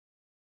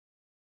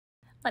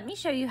Let me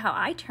show you how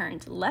I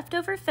turned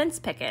leftover fence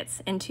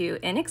pickets into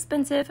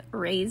inexpensive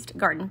raised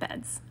garden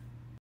beds.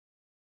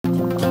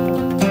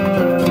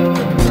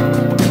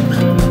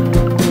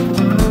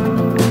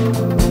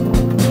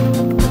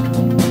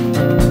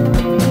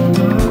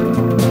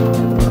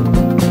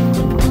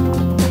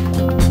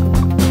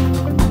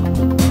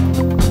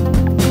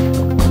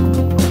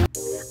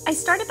 I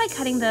started by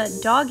cutting the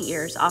dog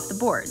ears off the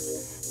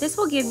boards. This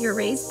will give your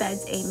raised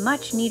beds a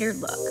much neater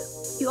look.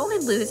 You only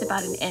lose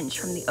about an inch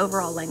from the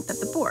overall length of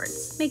the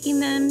boards, making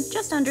them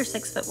just under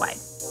 6 foot wide.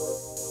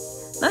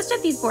 Most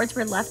of these boards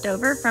were left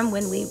over from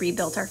when we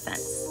rebuilt our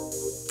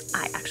fence.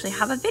 I actually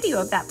have a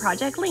video of that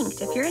project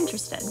linked if you're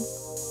interested.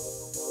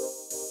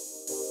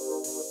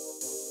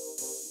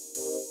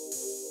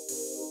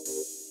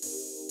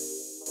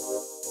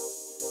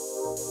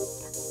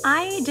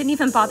 I didn't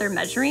even bother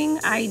measuring.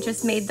 I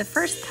just made the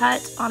first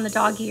cut on the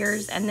dog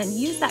ears and then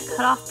used that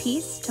cut off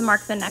piece to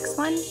mark the next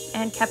one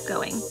and kept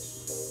going.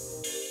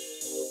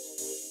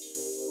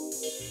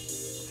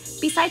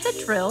 Besides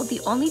a drill, the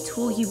only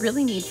tool you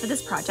really need for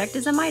this project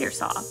is a miter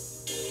saw.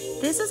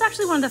 This was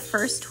actually one of the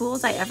first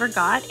tools I ever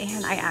got,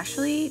 and I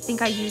actually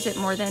think I use it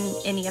more than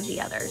any of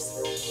the others.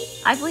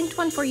 I've linked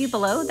one for you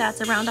below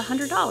that's around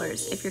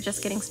 $100 if you're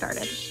just getting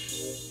started.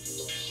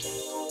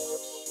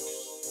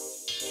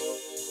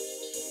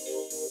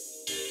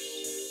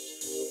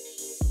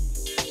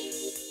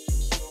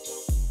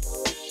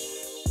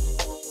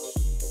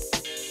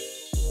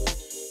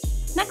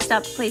 Next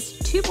up, place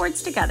 2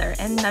 boards together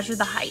and measure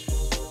the height.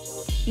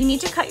 You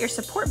need to cut your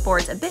support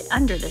boards a bit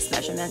under this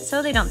measurement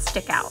so they don't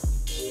stick out.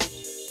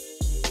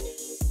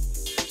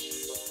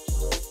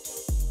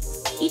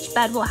 Each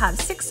bed will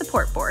have 6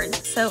 support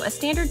boards, so a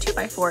standard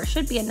 2x4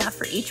 should be enough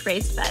for each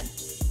raised bed.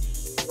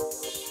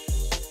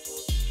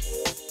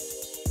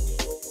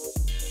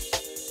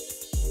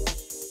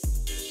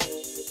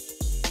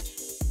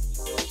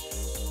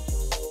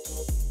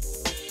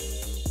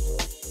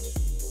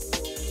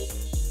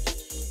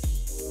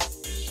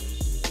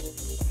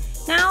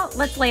 Now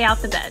let's lay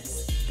out the beds.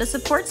 The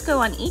supports go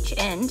on each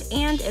end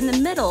and in the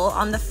middle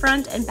on the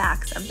front and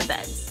backs of the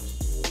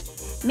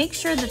beds. Make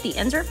sure that the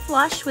ends are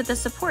flush with the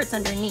supports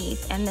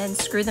underneath and then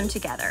screw them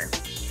together.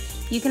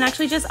 You can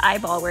actually just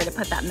eyeball where to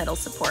put that middle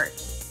support.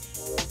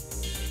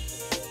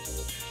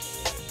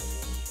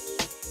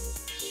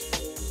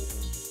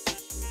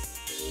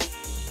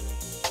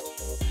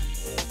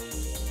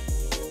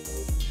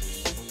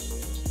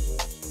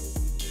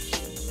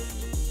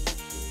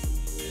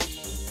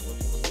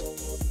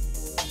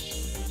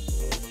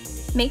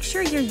 Make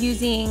sure you're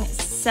using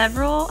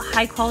several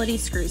high-quality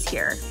screws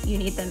here. You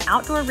need them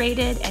outdoor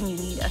rated and you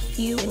need a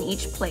few in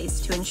each place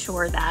to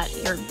ensure that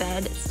your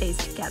bed stays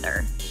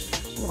together.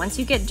 Once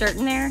you get dirt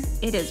in there,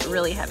 it is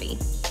really heavy.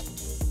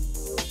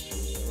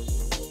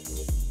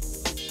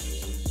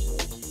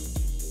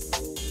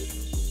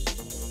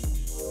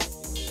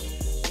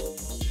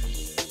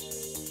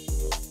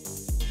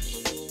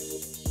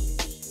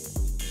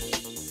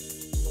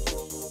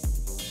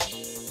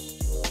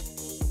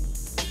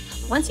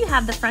 Once you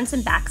have the fronts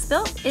and backs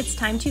built, it's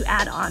time to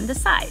add on the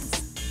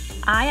sides.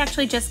 I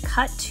actually just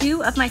cut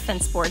 2 of my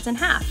fence boards in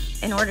half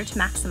in order to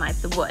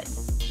maximize the wood.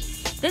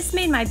 This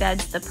made my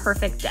beds the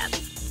perfect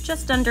depth,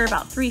 just under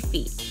about 3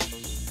 feet.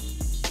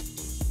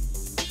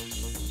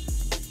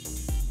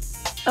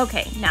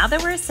 Okay, now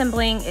that we're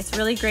assembling, it's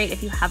really great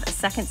if you have a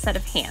second set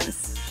of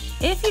hands.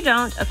 If you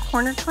don't, a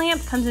corner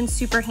clamp comes in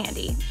super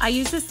handy. I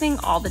use this thing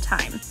all the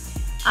time.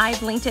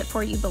 I've linked it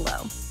for you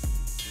below.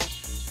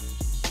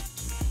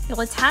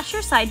 You'll attach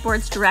your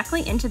sideboards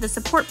directly into the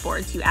support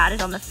boards you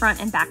added on the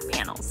front and back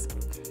panels.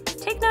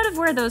 Take note of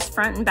where those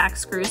front and back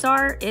screws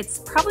are. It's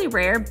probably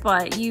rare,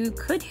 but you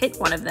could hit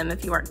one of them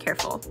if you aren't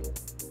careful.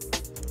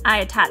 I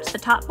attached the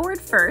top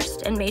board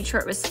first and made sure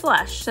it was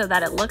flush so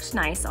that it looked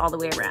nice all the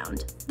way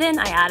around. Then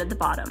I added the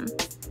bottom.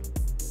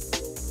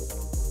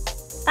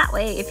 That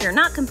way, if you're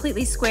not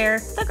completely square,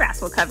 the grass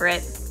will cover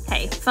it.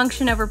 Hey,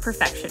 function over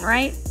perfection,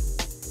 right?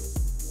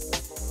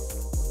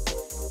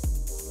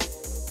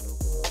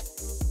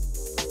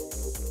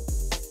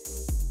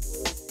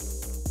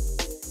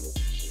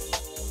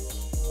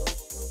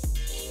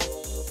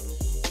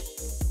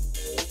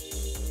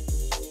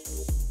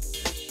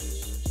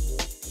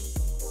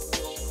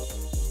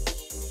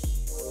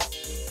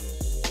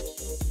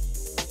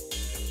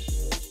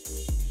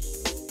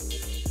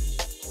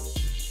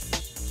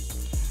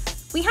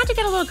 We had to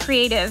get a little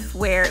creative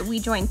where we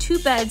joined 2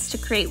 beds to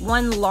create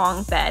one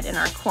long bed in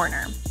our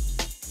corner.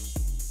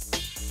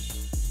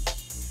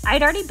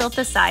 I'd already built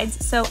the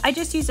sides, so I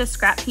just used a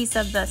scrap piece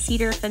of the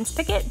cedar fence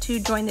picket to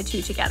join the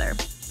 2 together.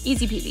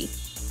 Easy peasy.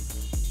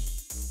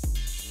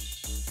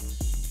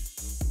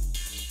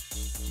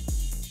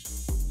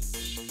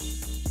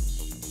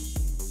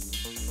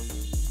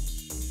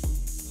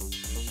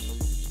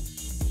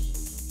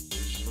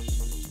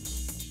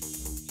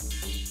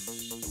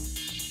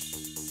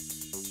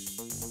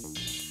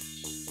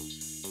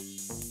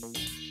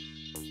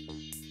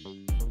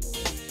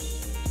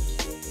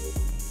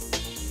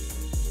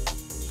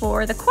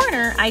 For the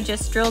corner, I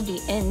just drilled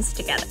the ends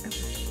together.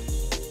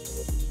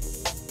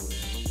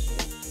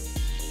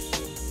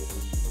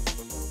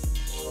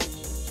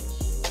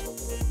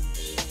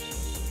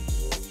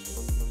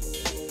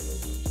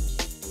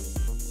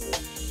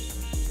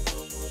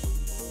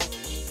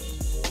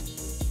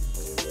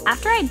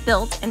 After I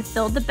built and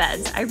filled the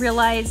beds, I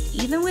realized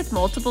even with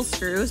multiple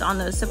screws on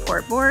those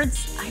support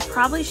boards, I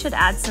probably should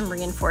add some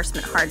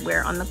reinforcement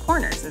hardware on the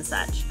corners and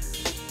such.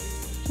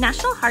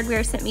 National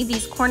Hardware sent me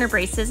these corner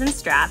braces and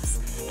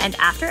straps, and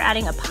after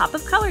adding a pop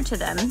of color to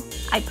them,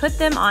 I put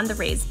them on the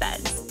raised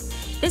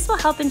beds. This will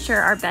help ensure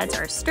our beds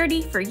are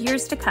sturdy for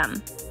years to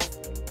come.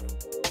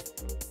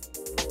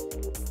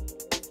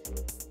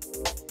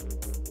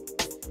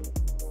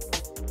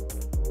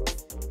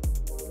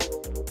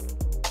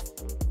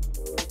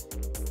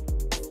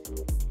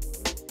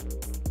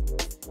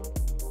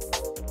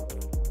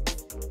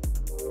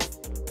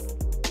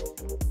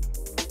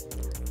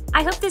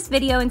 I hope this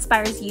video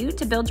inspires you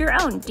to build your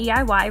own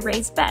DIY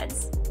raised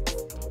beds.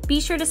 Be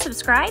sure to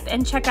subscribe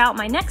and check out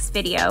my next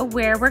video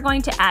where we're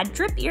going to add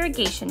drip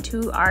irrigation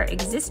to our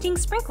existing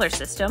sprinkler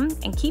system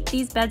and keep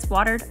these beds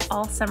watered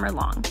all summer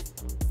long.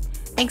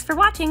 Thanks for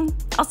watching.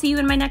 I'll see you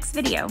in my next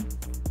video.